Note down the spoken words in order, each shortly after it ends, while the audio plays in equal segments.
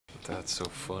That's so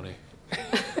funny.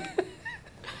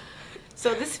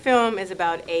 So this film is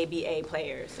about ABA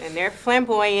players, and they're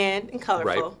flamboyant and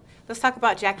colorful. Right. Let's talk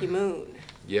about Jackie Moon.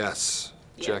 Yes.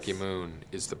 Yes. Jackie Moon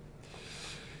is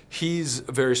he's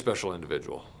a very special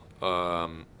individual.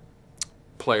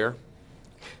 Player,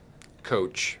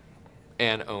 coach,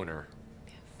 and owner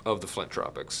of the Flint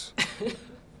Tropics.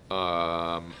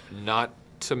 Not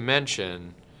to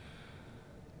mention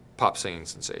pop singing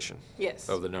sensation. Yes.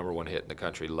 Of the #1 hit in the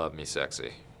country, Love Me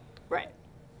Sexy. Right.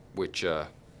 Which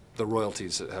the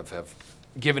royalties have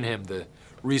given him the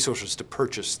resources to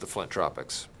purchase the Flint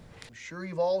Tropics. I'm sure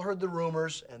you've all heard the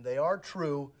rumors, and they are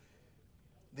true.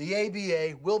 The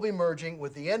ABA will be merging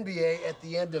with the NBA at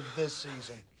the end of this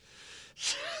season.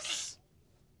 Yes!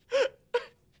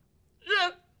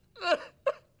 Yes! I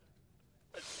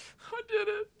did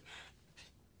it.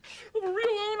 I'm a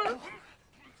real owner.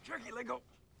 Jackie, let go.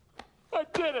 I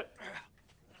did it.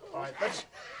 All right, let's...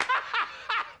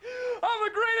 I'm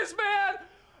the greatest man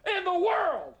in the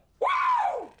world.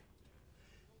 Woo!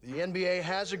 The NBA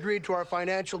has agreed to our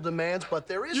financial demands, but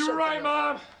there is You're right, else.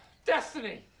 Mom.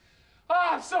 Destiny. Oh,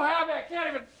 I'm so happy I can't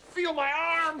even feel my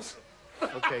arms.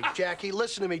 Okay, Jackie,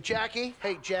 listen to me. Jackie,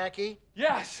 hey, Jackie.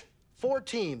 Yes. 4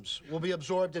 teams will be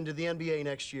absorbed into the NBA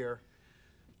next year.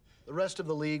 The rest of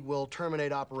the league will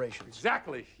terminate operations.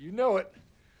 Exactly. You know it.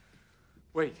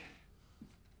 Wait.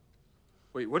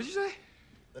 Wait, what did you say?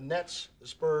 The Nets, the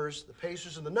Spurs, the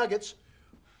Pacers, and the Nuggets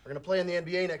are going to play in the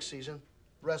NBA next season.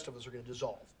 The rest of us are going to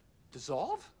dissolve.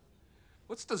 Dissolve?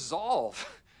 What's dissolve?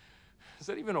 Is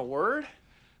that even a word?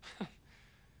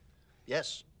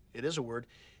 Yes, it is a word.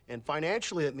 And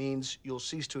financially, it means you'll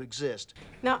cease to exist.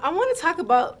 Now, I want to talk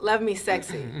about Love Me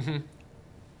Sexy.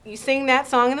 You sing that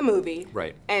song in the movie.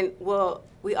 Right. And, well,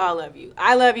 we all love you.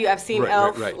 I love you. I've seen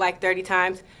Elf right. like 30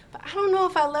 times. But I don't know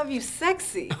if I love you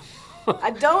sexy.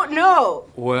 I don't know.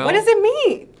 Well, what does it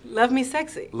mean? Love me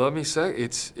sexy. Love me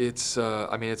sexy.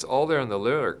 I mean, it's all there in the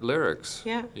lyrics.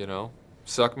 Yeah. You know,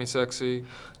 suck me sexy,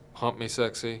 hump me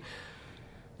sexy.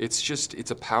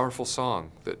 It's a powerful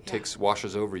song that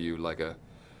washes over you like a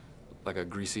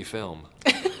greasy film.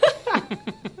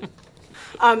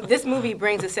 This movie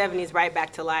brings the 70s right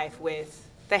back to life with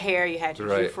the hair. You had your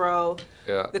Q-fro,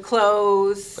 the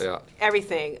clothes,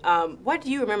 everything. What do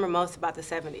you remember most about the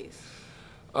 70s?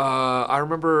 I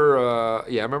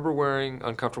remember wearing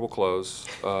uncomfortable clothes,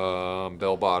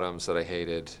 bell bottoms that I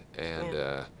hated,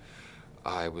 and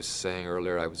I was saying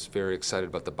earlier I was very excited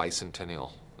about the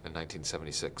bicentennial in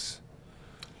 1976.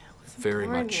 Very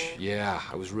much, yeah.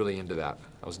 I was really into that.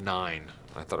 I was 9.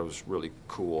 I thought it was really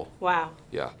cool. Wow.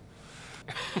 Yeah.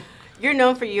 You're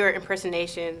known for your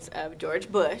impersonations of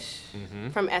George Bush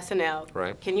from SNL.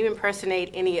 Right. Can you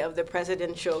impersonate any of the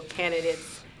presidential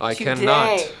candidates? I today?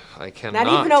 cannot. I cannot.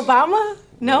 Not even Obama?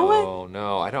 No one?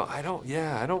 No, I don't. I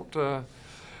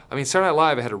mean, Saturday Night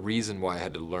Live, I had a reason why I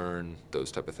had to learn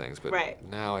those type of things, but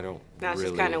now I don't. Now it's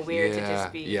really, just kind of weird to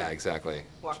just be. Yeah, exactly.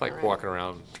 Walking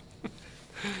around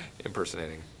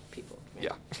impersonating people.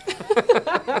 Yeah.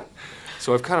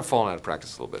 So I've kind of fallen out of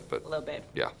practice a little bit, but. A little bit.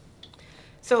 Yeah.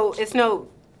 So it's no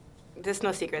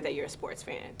secret that you're a sports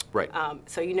fan. Right.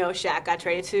 So you know Shaq got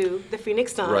traded to the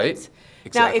Phoenix Suns. Right.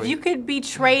 Exactly. Now, if you could be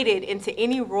traded into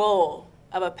any role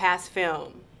of a past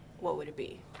film, what would it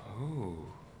be? Oh.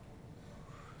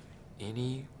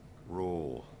 Any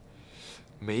role.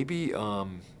 Maybe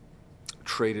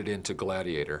traded into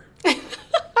Gladiator.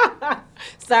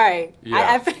 Sorry.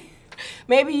 Yeah.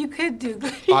 Maybe you could do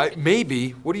Gladiator.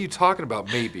 Maybe? What are you talking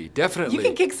about, maybe? Definitely. You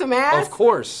can kick some ass? Of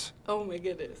course. Oh my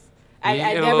goodness. I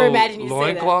never imagined you say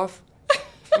that. Loincloth?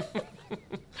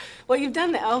 Well, you've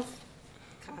done the elf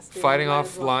costume. Fighting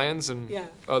off lions and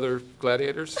other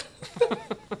gladiators?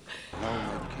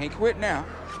 Can't quit now.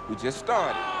 We just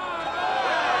started.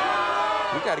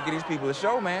 We gotta get these people a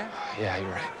show, man. Yeah, you're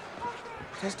right.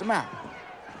 Test them out.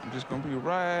 I'm just gonna be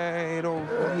right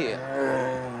over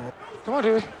here. Come on,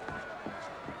 dude.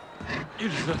 You're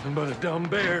just nothing but a dumb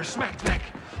bear. Smack, smack.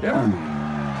 Yep.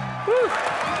 Woo.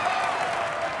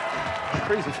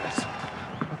 Crazy fist.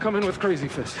 I'll come in with crazy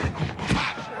fist.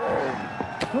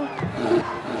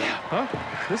 Huh?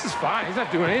 This is fine. He's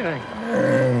not doing anything.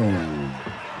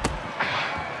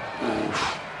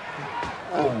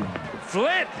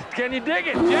 Flint, can you dig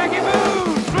it? Jackie,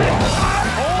 move! Flint!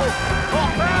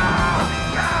 One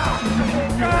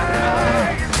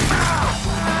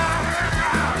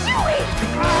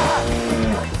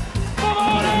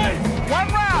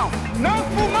round! No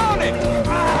Monix!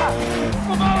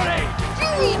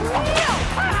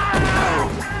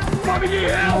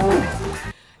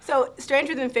 So,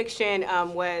 Stranger Than Fiction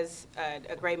was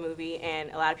a great movie,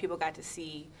 and a lot of people got to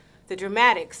see the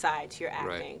dramatic side to your acting.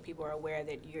 Right. People are aware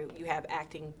that you have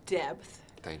acting depth.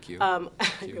 Thank you. Thank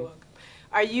you. You're welcome.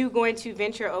 Are you going to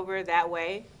venture over that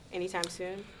way anytime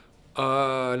soon?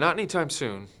 Not anytime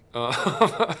soon.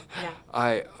 Yeah.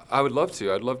 I would love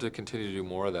to. I'd love to continue to do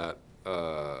more of that.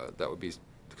 That would be,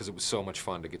 because it was so much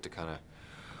fun to get to kind of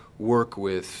work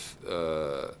with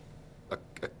a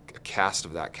cast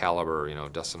of that caliber, you know,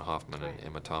 Dustin Hoffman and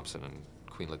Emma Thompson and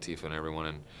Queen Latifah and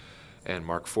everyone, and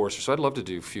Mark Forster. So I'd love to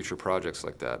do future projects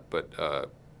like that, but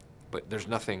there's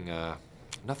nothing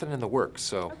in the works.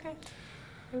 So okay,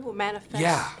 we will manifest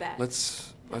that.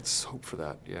 Let's hope for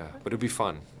that. Yeah, but it'd be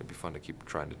fun. It'd be fun to keep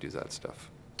trying to do that stuff.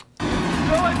 The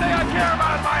only thing I care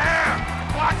about is my hair.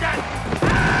 Watch it.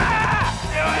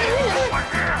 My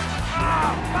hair.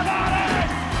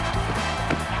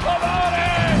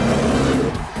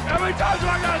 How many times am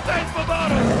I gonna say it's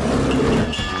Baboni?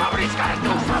 Somebody's gotta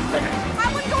do something. I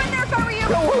wouldn't go in there if I were you.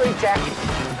 Don't worry, Jackie.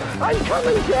 I'm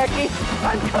coming, Jackie.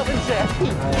 I'm coming,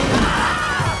 Jackie.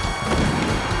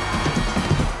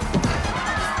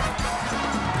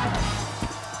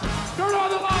 Turn on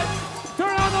the lights!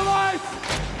 Turn on the lights!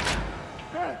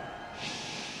 Shh.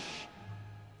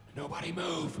 Nobody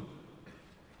move.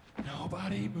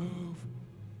 Nobody move.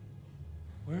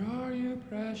 Where are you,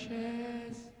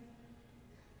 precious?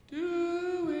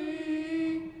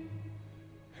 Dewey?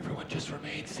 Everyone just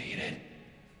remain seated.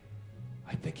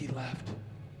 I think he left.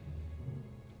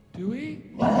 Dewey?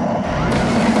 Everybody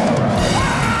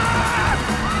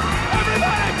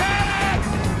panic!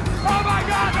 Oh my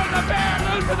God, there's a bear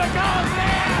loose in the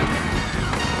Coliseum!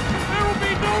 There will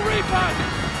be no refund!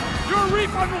 Your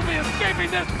refund will be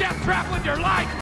escaping this death trap with your life!